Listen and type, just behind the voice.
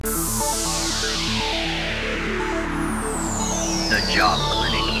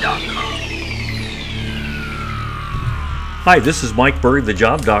thejobclinic.com. Hi, this is Mike Berg, the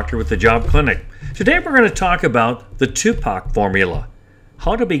Job Doctor with the Job Clinic. Today we're going to talk about the Tupac formula,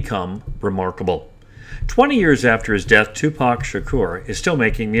 how to become remarkable. 20 years after his death, Tupac Shakur is still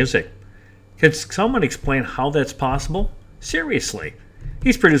making music. Can someone explain how that's possible? Seriously.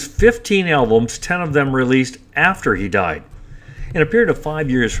 He's produced 15 albums, 10 of them released after he died. In a period of 5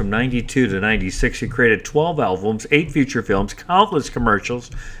 years from 92 to 96, he created 12 albums, 8 feature films, countless commercials,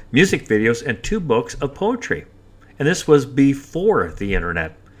 music videos, and 2 books of poetry. And this was before the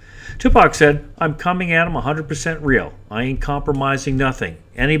internet. Tupac said, "I'm coming at him 100% real. I ain't compromising nothing.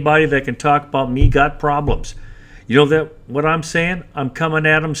 Anybody that can talk about me got problems. You know that what I'm saying? I'm coming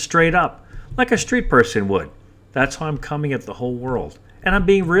at him straight up, like a street person would. That's how I'm coming at the whole world. And I'm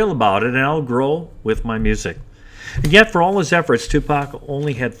being real about it, and I'll grow with my music." And yet, for all his efforts, Tupac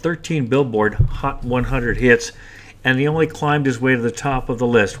only had 13 Billboard Hot 100 hits, and he only climbed his way to the top of the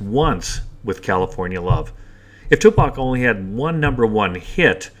list once with California Love. If Tupac only had one number one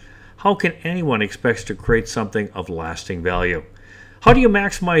hit, how can anyone expect to create something of lasting value? How do you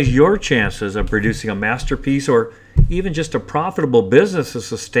maximize your chances of producing a masterpiece or even just a profitable business that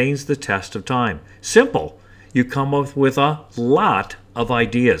sustains the test of time? Simple. You come up with a lot of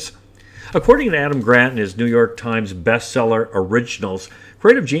ideas. According to Adam Grant in his New York Times bestseller Originals,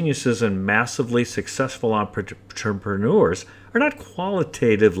 creative geniuses and massively successful entrepreneurs are not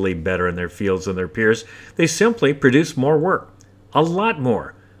qualitatively better in their fields than their peers. They simply produce more work, a lot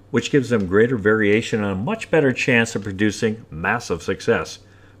more, which gives them greater variation and a much better chance of producing massive success.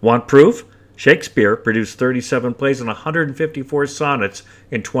 Want proof? Shakespeare produced 37 plays and 154 sonnets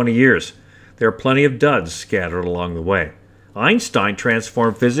in 20 years. There are plenty of duds scattered along the way. Einstein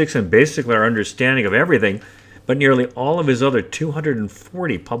transformed physics and basically our understanding of everything, but nearly all of his other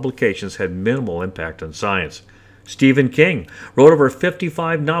 240 publications had minimal impact on science. Stephen King wrote over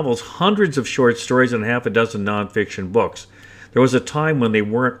 55 novels, hundreds of short stories, and half a dozen nonfiction books. There was a time when they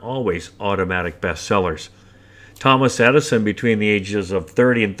weren't always automatic bestsellers. Thomas Edison, between the ages of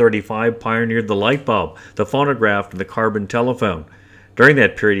 30 and 35, pioneered the light bulb, the phonograph, and the carbon telephone. During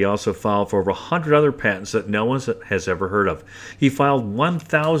that period, he also filed for over 100 other patents that no one has ever heard of. He filed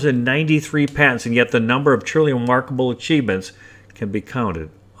 1,093 patents, and yet the number of truly remarkable achievements can be counted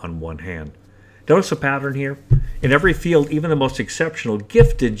on one hand. Notice a pattern here? In every field, even the most exceptional,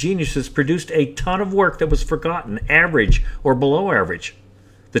 gifted geniuses produced a ton of work that was forgotten, average, or below average.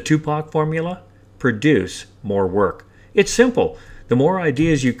 The Tupac formula? Produce more work. It's simple. The more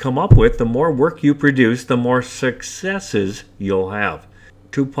ideas you come up with, the more work you produce, the more successes you'll have.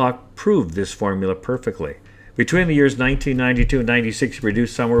 Tupac proved this formula perfectly. Between the years 1992 and 96, he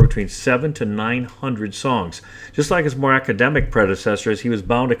produced somewhere between 700 to 900 songs. Just like his more academic predecessors, he was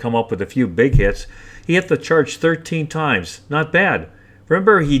bound to come up with a few big hits. He hit the charts 13 times. Not bad.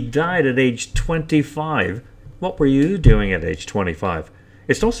 Remember, he died at age 25. What were you doing at age 25?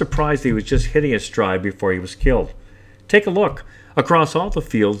 It's no surprise that he was just hitting his stride before he was killed. Take a look. Across all the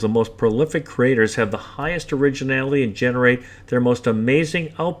fields, the most prolific creators have the highest originality and generate their most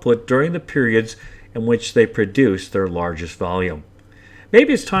amazing output during the periods in which they produce their largest volume.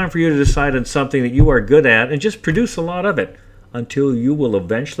 Maybe it's time for you to decide on something that you are good at and just produce a lot of it until you will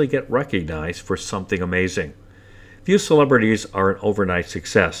eventually get recognized for something amazing. Few celebrities are an overnight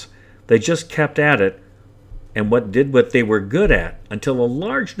success. They just kept at it and what they were good at until a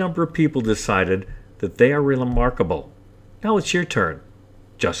large number of people decided that they are remarkable. Now it's your turn.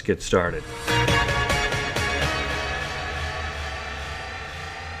 Just get started.